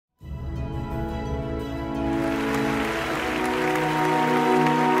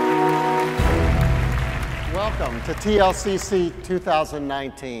to TLCC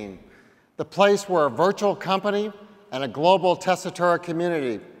 2019, the place where a virtual company and a global Tessitura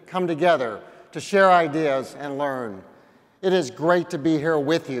community come together to share ideas and learn. It is great to be here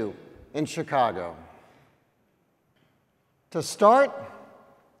with you in Chicago. To start,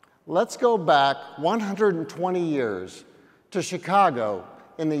 let's go back 120 years to Chicago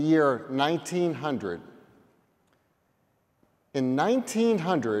in the year 1900. In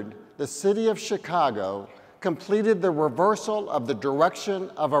 1900, the city of Chicago completed the reversal of the direction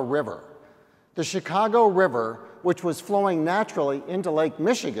of a river. The Chicago River, which was flowing naturally into Lake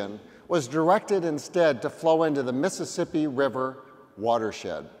Michigan, was directed instead to flow into the Mississippi River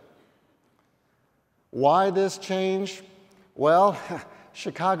watershed. Why this change? Well,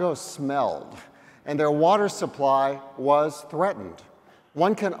 Chicago smelled, and their water supply was threatened.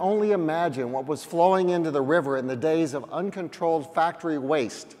 One can only imagine what was flowing into the river in the days of uncontrolled factory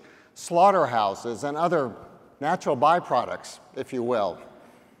waste, slaughterhouses, and other natural byproducts, if you will.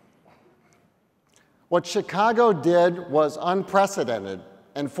 What Chicago did was unprecedented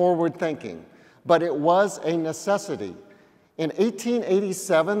and forward-thinking, but it was a necessity. In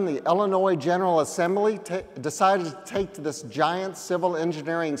 1887, the Illinois General Assembly decided to take this giant civil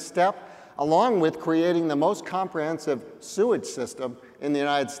engineering step, along with creating the most comprehensive sewage system in the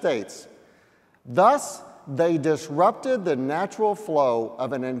United States. Thus, they disrupted the natural flow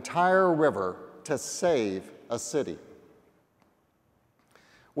of an entire river to save a city.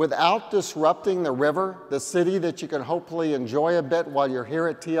 Without disrupting the river, the city that you can hopefully enjoy a bit while you're here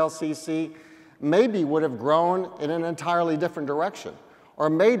at TLCC maybe would have grown in an entirely different direction. Or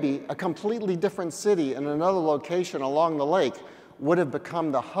maybe a completely different city in another location along the lake would have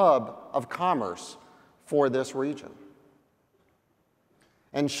become the hub of commerce for this region.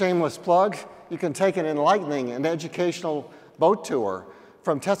 And shameless plug, you can take an enlightening and educational boat tour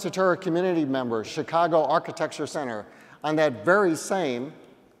from Tessitura community members, Chicago Architecture Center, on that very same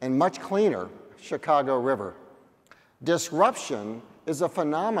and much cleaner Chicago River. Disruption is a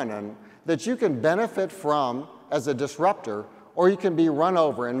phenomenon that you can benefit from as a disruptor, or you can be run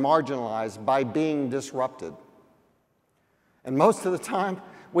over and marginalized by being disrupted. And most of the time,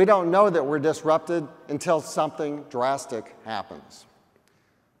 we don't know that we're disrupted until something drastic happens.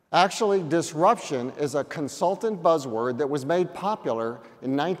 Actually, disruption is a consultant buzzword that was made popular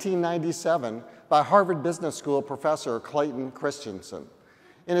in 1997 by Harvard Business School professor Clayton Christensen.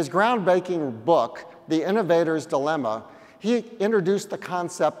 In his groundbreaking book, The Innovator's Dilemma, he introduced the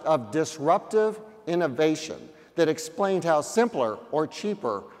concept of disruptive innovation that explained how simpler or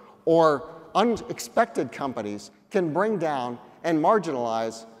cheaper or unexpected companies can bring down and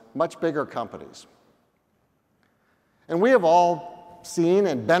marginalize much bigger companies. And we have all seen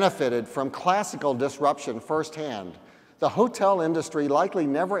and benefited from classical disruption firsthand. The hotel industry likely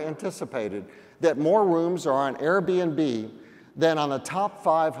never anticipated that more rooms are on Airbnb than on the top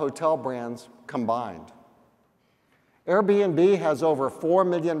 5 hotel brands combined. Airbnb has over 4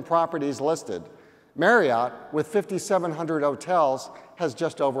 million properties listed. Marriott, with 5,700 hotels, has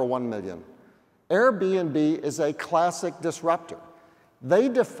just over 1 million. Airbnb is a classic disruptor. They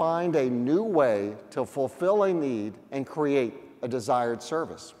defined a new way to fulfill a need and create a desired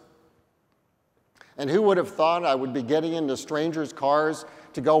service. And who would have thought I would be getting into strangers' cars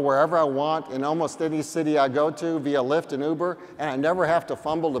to go wherever I want in almost any city I go to via Lyft and Uber, and I never have to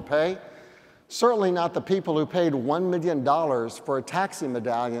fumble to pay? Certainly not the people who paid $1 million for a taxi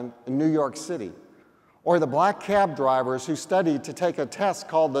medallion in New York City, or the black cab drivers who studied to take a test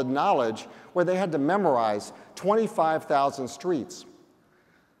called the Knowledge, where they had to memorize 25,000 streets.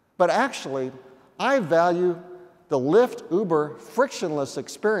 But actually, I value the Lyft Uber frictionless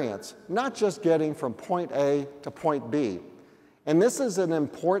experience, not just getting from point A to point B. And this is an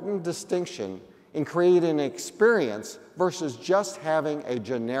important distinction in creating an experience versus just having a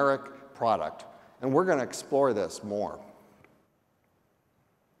generic product. And we're going to explore this more.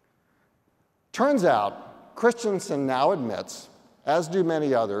 Turns out, Christensen now admits, as do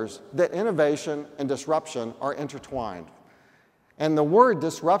many others, that innovation and disruption are intertwined. And the word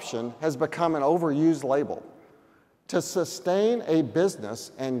disruption has become an overused label. To sustain a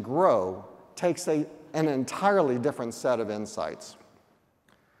business and grow takes an entirely different set of insights.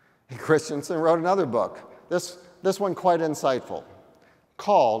 And Christensen wrote another book, this one quite insightful,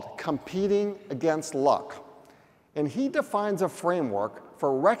 called Competing Against Luck. And he defines a framework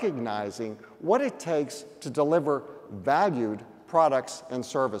for recognizing what it takes to deliver valued products and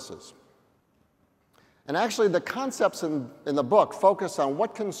services. And actually, the concepts in the book focus on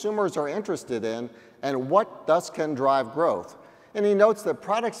what consumers are interested in and what thus can drive growth. And he notes that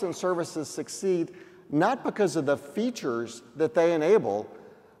products and services succeed not because of the features that they enable,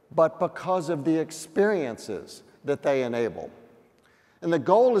 but because of the experiences that they enable. And the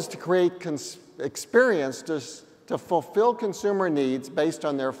goal is to create experience to fulfill consumer needs based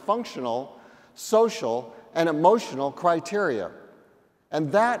on their functional, social, and emotional criteria.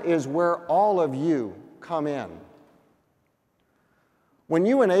 And that is where all of you come in. When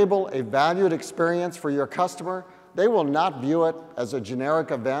you enable a valued experience for your customer, they will not view it as a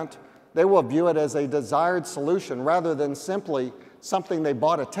generic event. They will view it as a desired solution rather than simply something they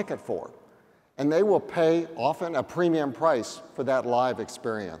bought a ticket for. And they will pay often a premium price for that live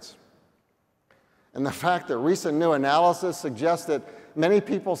experience. And the fact that recent new analysis suggests that many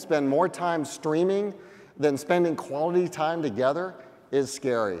people spend more time streaming than spending quality time together is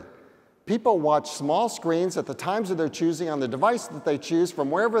scary. People watch small screens at the times of their choosing on the device that they choose from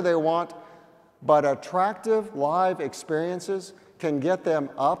wherever they want, but attractive live experiences can get them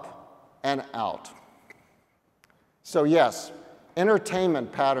up and out. So yes,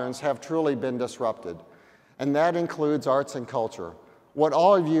 entertainment patterns have truly been disrupted, and that includes arts and culture, what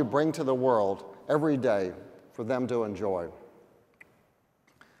all of you bring to the world every day for them to enjoy.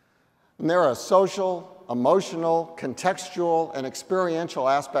 And there are social, emotional, contextual, and experiential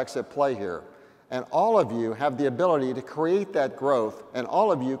aspects at play here. And all of you have the ability to create that growth, and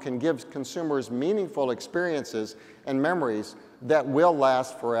all of you can give consumers meaningful experiences and memories that will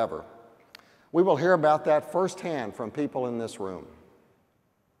last forever. We will hear about that firsthand from people in this room.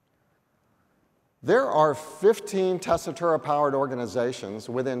 There are 15 Tessitura-powered organizations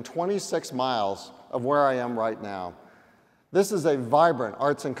within 26 miles of where I am right now. This is a vibrant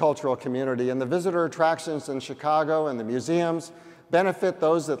arts and cultural community, and the visitor attractions in Chicago and the museums benefit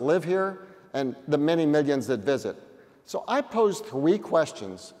those that live here and the many millions that visit. So I posed 3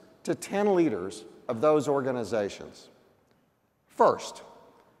 questions to 10 leaders of those organizations. First,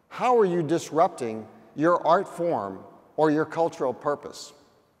 how are you disrupting your art form or your cultural purpose?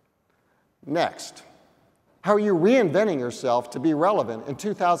 Next, how are you reinventing yourself to be relevant in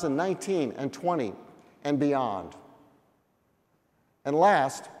 2019 and 20 and beyond? And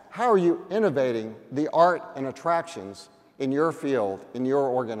last, how are you innovating the art and attractions in your field, in your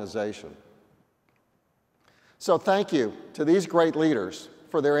organization? So thank you to these great leaders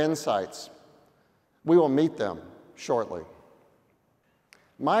for their insights. We will meet them shortly.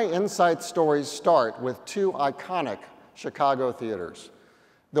 My insight stories start with 2 iconic Chicago theaters.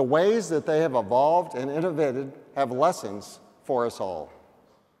 The ways that they have evolved and innovated have lessons for us all.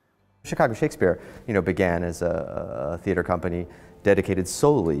 Chicago Shakespeare, began as a theater company dedicated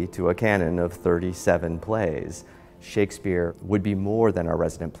solely to a canon of 37 plays. Shakespeare would be more than our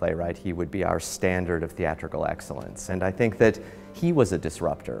resident playwright. He would be our standard of theatrical excellence. And I think that he was a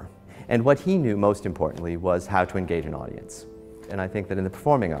disruptor. And what he knew most importantly was how to engage an audience. And I think that in the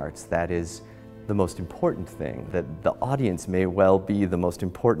performing arts, that is the most important thing, that the audience may well be the most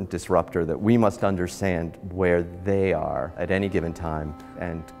important disruptor, that we must understand where they are at any given time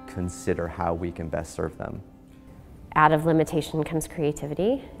and consider how we can best serve them. Out of limitation comes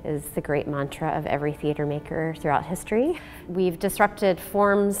creativity is the great mantra of every theater maker throughout history. We've disrupted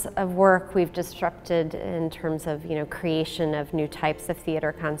forms of work, we've disrupted in terms of creation of new types of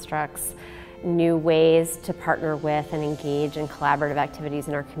theater constructs, new ways to partner with and engage in collaborative activities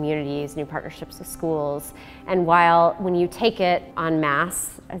in our communities, new partnerships with schools. And when you take it en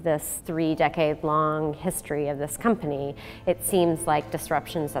masse, this 3-decade-long history of this company, it seems like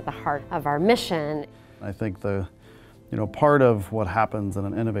disruption's at the heart of our mission. I think part of what happens in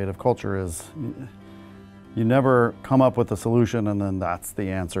an innovative culture is you never come up with a solution and then that's the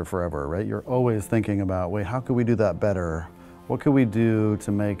answer forever, right? You're always thinking about, wait, how could we do that better? What could we do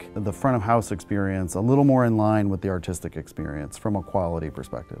to make the front of house experience a little more in line with the artistic experience from a quality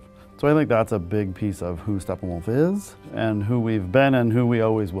perspective? So I think that's a big piece of who Steppenwolf is and who we've been and who we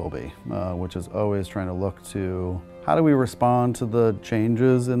always will be, which is always trying to look to how do we respond to the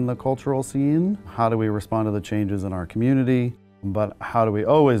changes in the cultural scene? How do we respond to the changes in our community? But how do we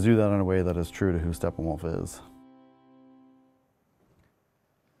always do that in a way that is true to who Steppenwolf is?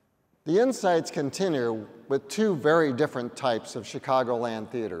 The insights continue with 2 very different types of Chicagoland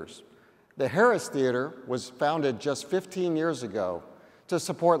theaters. The Harris Theater was founded just 15 years ago to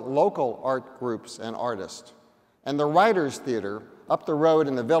support local art groups and artists. And the Writers Theater, up the road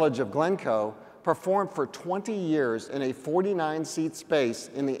in the village of Glencoe, performed for 20 years in a 49-seat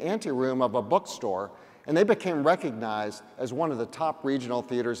space in the anteroom of a bookstore, and they became recognized as one of the top regional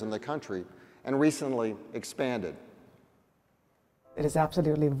theaters in the country and recently expanded. It is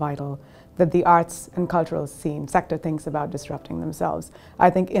absolutely vital that the arts and cultural scene sector thinks about disrupting themselves. I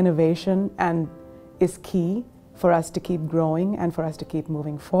think innovation is key for us to keep growing and for us to keep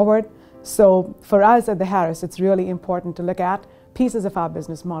moving forward. So for us at the Harris, it's really important to look at pieces of our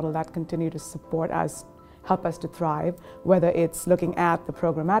business model that continue to support us help us to thrive, whether it's looking at the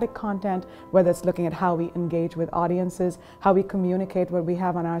programmatic content, whether it's looking at how we engage with audiences, how we communicate what we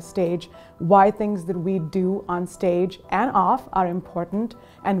have on our stage, why things that we do on stage and off are important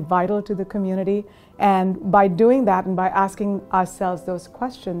and vital to the community. And by doing that and by asking ourselves those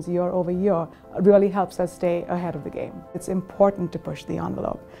questions year over year, it really helps us stay ahead of the game. It's important to push the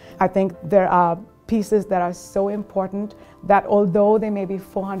envelope. I think there are pieces that are so important that although they may be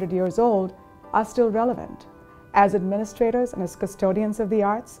 400 years old, are still relevant. As administrators and as custodians of the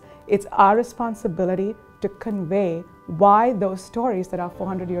arts, it's our responsibility to convey why those stories that are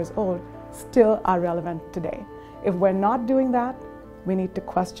 400 years old still are relevant today. If we're not doing that, we need to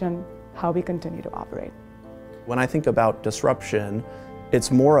question how we continue to operate. When I think about disruption,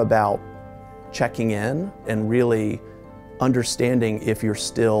 it's more about checking in and really understanding if you're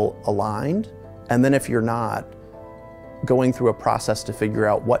still aligned, and then if you're not, going through a process to figure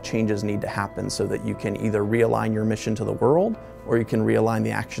out what changes need to happen so that you can either realign your mission to the world or you can realign the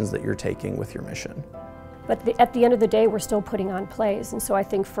actions that you're taking with your mission. But at the end of the day, we're still putting on plays, and so I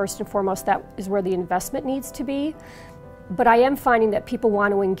think first and foremost that is where the investment needs to be. But I am finding that people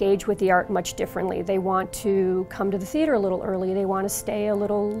want to engage with the art much differently. They want to come to the theater a little early, they want to stay a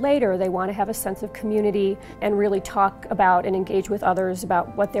little later, they want to have a sense of community and really talk about and engage with others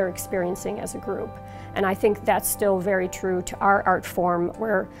about what they're experiencing as a group. And I think that's still very true to our art form,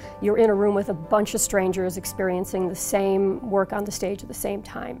 where you're in a room with a bunch of strangers experiencing the same work on the stage at the same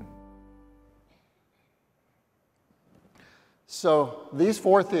time. So these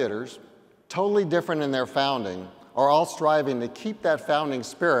four theaters, totally different in their founding, are all striving to keep that founding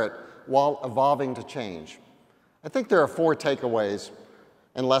spirit while evolving to change. I think there are four takeaways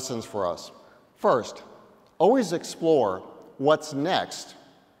and lessons for us. First, always explore what's next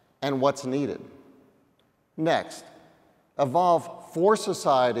and what's needed. Next, evolve for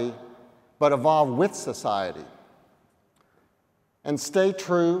society, but evolve with society. And stay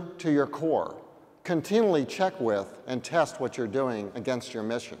true to your core. Continually check with and test what you're doing against your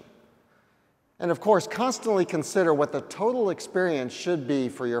mission. And of course, constantly consider what the total experience should be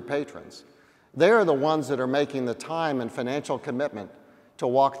for your patrons. They are the ones that are making the time and financial commitment to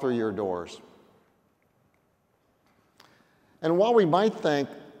walk through your doors. And while we might think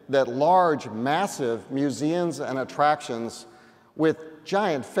that large, massive museums and attractions with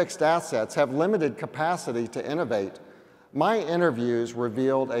giant fixed assets have limited capacity to innovate, my interviews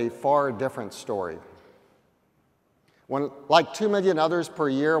revealed a far different story. When, like 2 million others per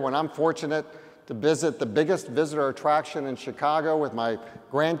year, when I'm fortunate to visit the biggest visitor attraction in Chicago with my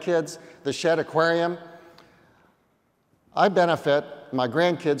grandkids, the Shedd Aquarium, I benefit, my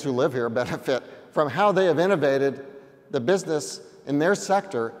grandkids who live here benefit from how they have innovated the business in their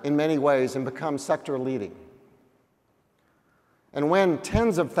sector in many ways and become sector leading. And when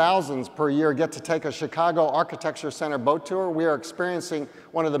tens of thousands per year get to take a Chicago Architecture Center boat tour, we are experiencing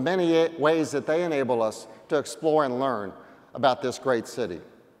one of the many ways that they enable us to explore and learn about this great city.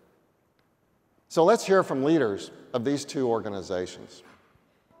 So let's hear from leaders of these two organizations.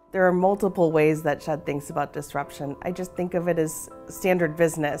 There are multiple ways that Shedd thinks about disruption. I just think of it as standard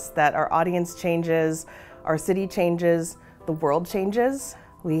business, that our audience changes, our city changes, the world changes.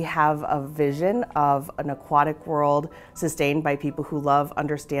 We have a vision of an aquatic world sustained by people who love,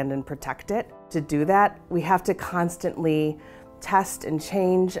 understand, and protect it. To do that, we have to constantly test and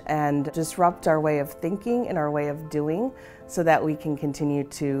change and disrupt our way of thinking and our way of doing so that we can continue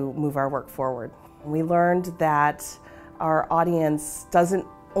to move our work forward. We learned that our audience doesn't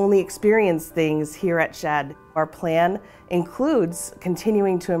only experience things here at Shedd. Our plan includes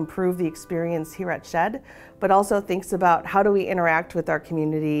continuing to improve the experience here at Shedd, but also thinks about how do we interact with our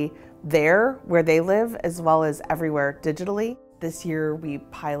community there, where they live, as well as everywhere digitally. This year we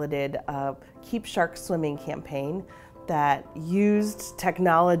piloted a Keep Sharks Swimming campaign that used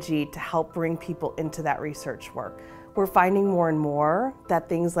technology to help bring people into that research work. We're finding more and more that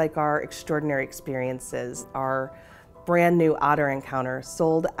things like our extraordinary experiences, our brand new otter encounter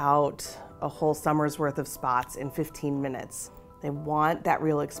sold out a whole summer's worth of spots in 15 minutes. They want that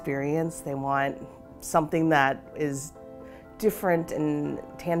real experience. They want something that is different and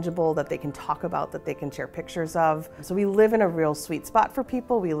tangible that they can talk about, that they can share pictures of. So we live in a real sweet spot for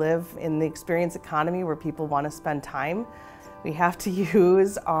people. We live in the experience economy where people want to spend time. We have to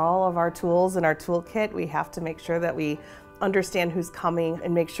use all of our tools in our toolkit. We have to make sure that we understand who's coming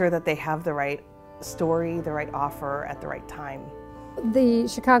and make sure that they have the right story, the right offer at the right time. The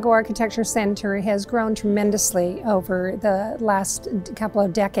Chicago Architecture Center has grown tremendously over the last couple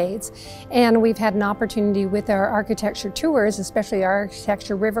of decades, and we've had an opportunity with our architecture tours, especially our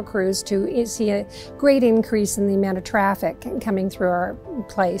architecture river cruise, to see a great increase in the amount of traffic coming through our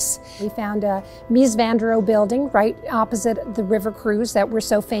place. We found a Mies van der Rohe building right opposite the river cruise that we're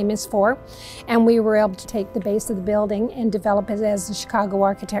so famous for, and we were able to take the base of the building and develop it as the Chicago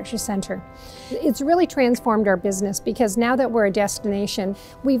Architecture Center. It's really transformed our business because now that we're a destination,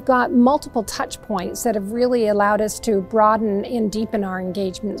 we've got multiple touch points that have really allowed us to broaden and deepen our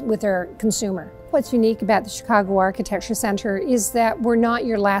engagement with our consumer. What's unique about the Chicago Architecture Center is that we're not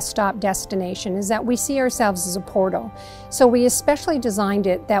your last stop destination, is that we see ourselves as a portal. So we especially designed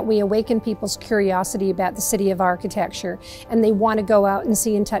it that we awaken people's curiosity about the city of architecture, and they want to go out and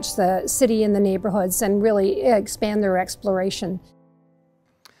see and touch the city and the neighborhoods and really expand their exploration.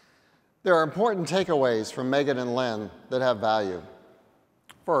 There are important takeaways from Megan and Lynn that have value.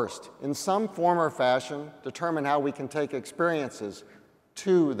 First, in some form or fashion, determine how we can take experiences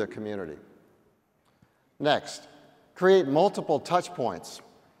to the community. Next, create multiple touch points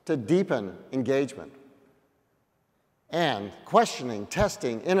to deepen engagement. And questioning,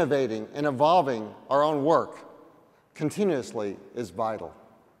 testing, innovating, and evolving our own work continuously is vital.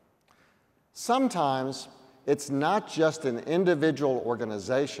 Sometimes it's not just an individual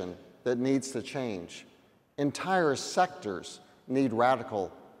organization that needs to change. Entire sectors need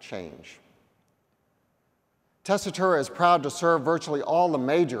radical change. Tessitura is proud to serve virtually all the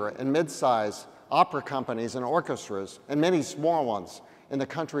major and mid-size opera companies and orchestras, and many small ones in the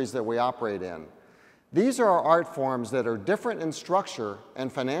countries that we operate in. These are art forms that are different in structure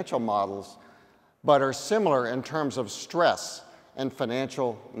and financial models, but are similar in terms of stress and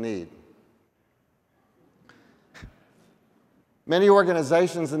financial need. Many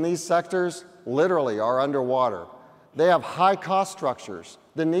organizations in these sectors literally are underwater. They have high cost structures,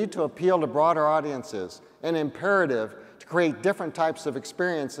 the need to appeal to broader audiences, an imperative to create different types of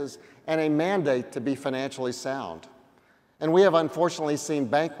experiences, and a mandate to be financially sound. And we have unfortunately seen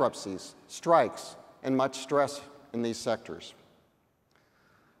bankruptcies, strikes, and much stress in these sectors.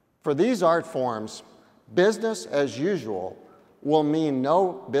 For these art forms, business as usual will mean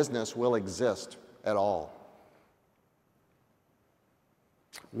no business will exist at all.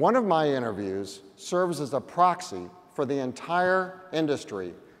 One of my interviews serves as a proxy for the entire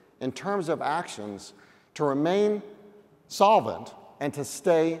industry in terms of actions to remain solvent and to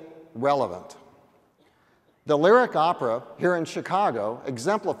stay relevant. The Lyric Opera here in Chicago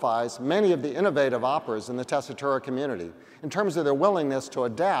exemplifies many of the innovative operas in the Tessitura community in terms of their willingness to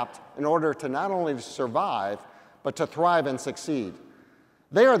adapt in order to not only survive, but to thrive and succeed.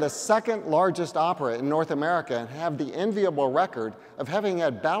 They are the second largest opera in North America and have the enviable record of having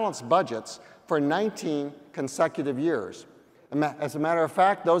had balanced budgets for 19 consecutive years. As a matter of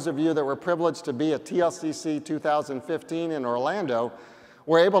fact, those of you that were privileged to be at TLCC 2015 in Orlando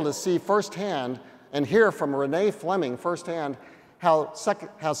were able to see firsthand and hear from Renee Fleming firsthand how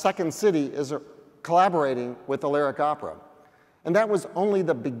Second City is collaborating with the Lyric Opera. And that was only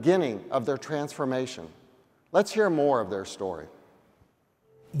the beginning of their transformation. Let's hear more of their story.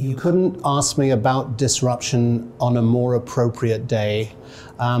 You couldn't ask me about disruption on a more appropriate day.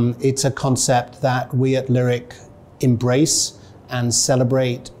 It's a concept that we at Lyric embrace and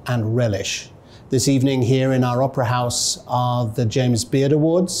celebrate and relish. This evening here in our Opera House are the James Beard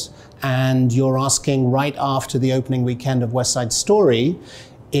Awards, and you're asking right after the opening weekend of West Side Story,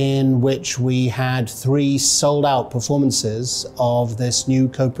 in which we had 3 sold-out performances of this new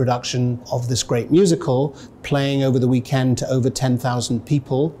co-production of this great musical, playing over the weekend to over 10,000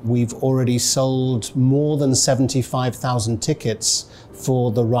 people. We've already sold more than 75,000 tickets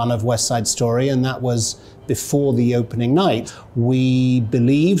for the run of West Side Story, and that was before the opening night. We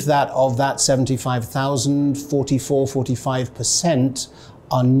believe that of that 75,000, 45%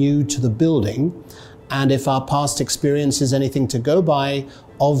 are new to the building. And if our past experience is anything to go by,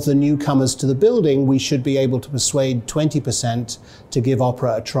 of the newcomers to the building, we should be able to persuade 20% to give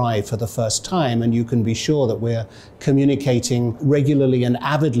opera a try for the first time. And you can be sure that we're communicating regularly and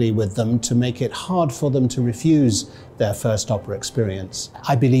avidly with them to make it hard for them to refuse their first opera experience.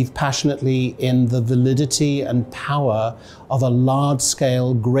 I believe passionately in the validity and power of a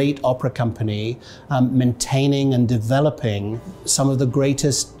large-scale great opera company maintaining and developing some of the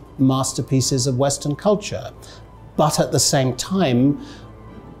greatest masterpieces of Western culture. But at the same time,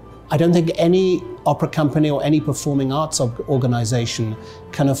 I don't think any opera company or any performing arts organization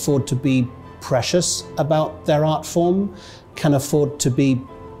can afford to be precious about their art form, can afford to be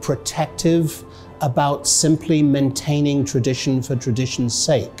protective about simply maintaining tradition for tradition's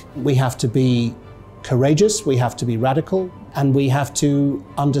sake. We have to be courageous, we have to be radical, and we have to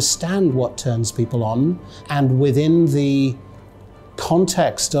understand what turns people on. And within the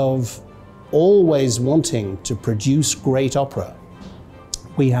context of always wanting to produce great opera,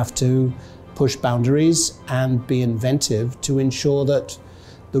 we have to push boundaries and be inventive to ensure that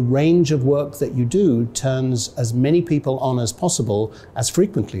the range of work that you do turns as many people on as possible, as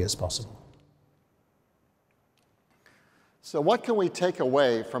frequently as possible. So what can we take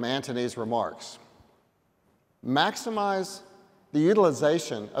away from Antony's remarks? Maximize the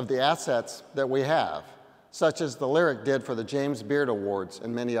utilization of the assets that we have, such as the Lyric did for the James Beard Awards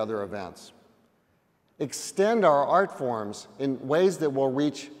and many other events. Extend our art forms in ways that will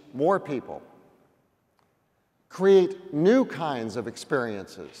reach more people. Create new kinds of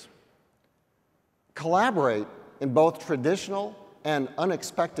experiences. Collaborate in both traditional and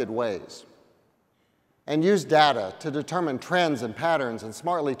unexpected ways. And use data to determine trends and patterns and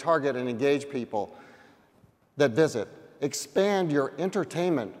smartly target and engage people that visit. Expand your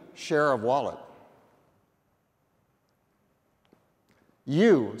entertainment share of wallet.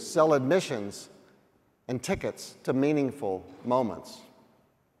 You sell admissions and tickets to meaningful moments.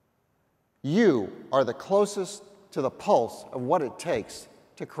 You are the closest to the pulse of what it takes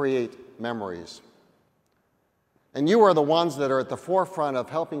to create memories. And you are the ones that are at the forefront of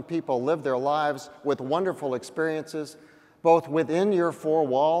helping people live their lives with wonderful experiences, both within your four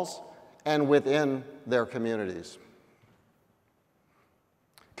walls and within their communities.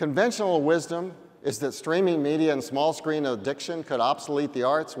 Conventional wisdom is that streaming media and small screen addiction could obsolete the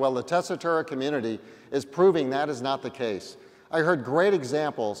arts. Well, the Tessitura community is proving that is not the case. I heard great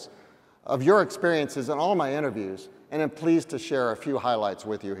examples of your experiences in all my interviews, and I'm pleased to share a few highlights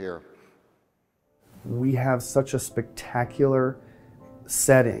with you here. We have such a spectacular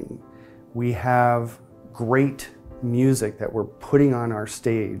setting. We have great music that we're putting on our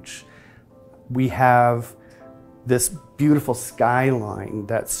stage. We have this beautiful skyline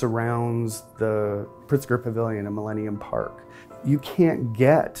that surrounds the Pritzker Pavilion in Millennium Park. You can't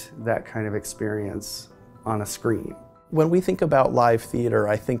get that kind of experience on a screen. When we think about live theater,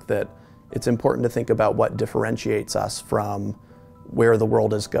 I think that it's important to think about what differentiates us from where the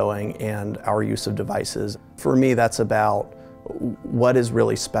world is going and our use of devices. For me, that's about what is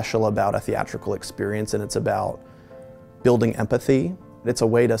really special about a theatrical experience, and it's about building empathy. It's a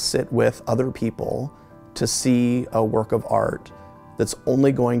way to sit with other people to see a work of art that's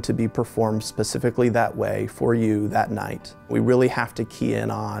only going to be performed specifically that way for you that night. We really have to key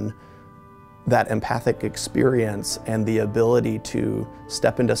in on that empathic experience and the ability to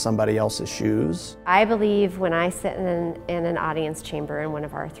step into somebody else's shoes. I believe when I sit in an audience chamber in one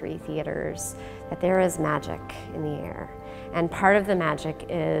of our 3 theaters that there is magic in the air. And part of the magic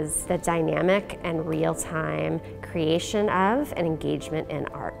is the dynamic and real-time creation of and engagement in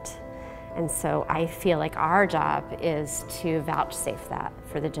art. And so I feel like our job is to vouchsafe that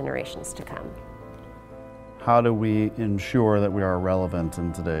for the generations to come. How do we ensure that we are relevant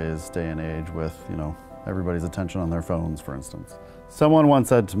in today's day and age with, everybody's attention on their phones, for instance? Someone once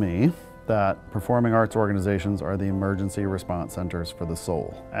said to me that performing arts organizations are the emergency response centers for the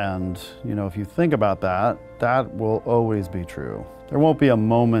soul. And, if you think about that, that will always be true. There won't be a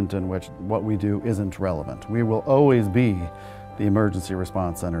moment in which what we do isn't relevant. We will always be the emergency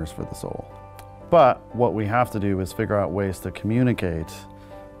response centers for the soul. But what we have to do is figure out ways to communicate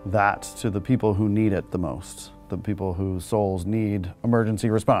that to the people who need it the most, the people whose souls need emergency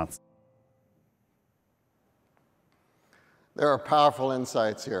response. There are powerful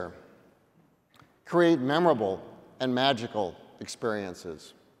insights here. Create memorable and magical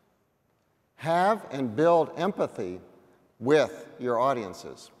experiences. Have and build empathy with your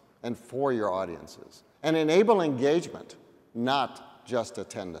audiences and for your audiences. And enable engagement, not just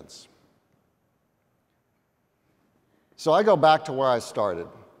attendance. So I go back to where I started.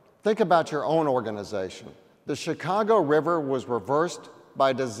 Think about your own organization. The Chicago River was reversed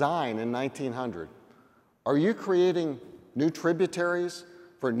by design in 1900. Are you creating new tributaries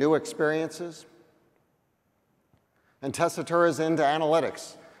for new experiences? And Tessitura is into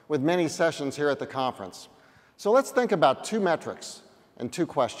analytics with many sessions here at the conference. So let's think about 2 metrics and 2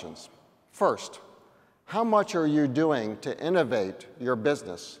 questions. First, how much are you doing to innovate your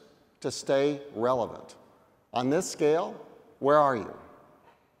business to stay relevant? On this scale, where are you?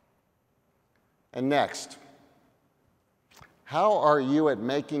 And next, how are you at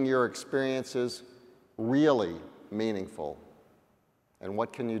making your experiences really meaningful? And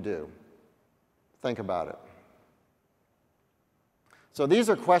what can you do? Think about it. So these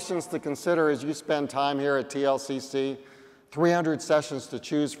are questions to consider as you spend time here at TLCC, 300 sessions to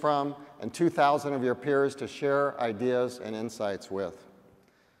choose from, and 2,000 of your peers to share ideas and insights with.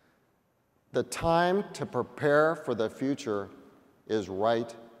 The time to prepare for the future is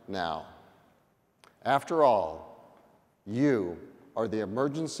right now. After all, you are the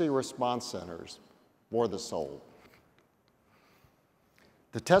emergency response centers for the soul.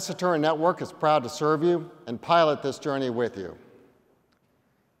 The Tessitura Network is proud to serve you and pilot this journey with you.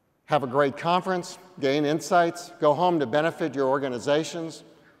 Have a great conference, gain insights, go home to benefit your organizations,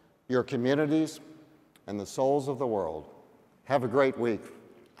 your communities, and the souls of the world. Have a great week.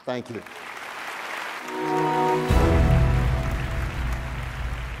 Thank you.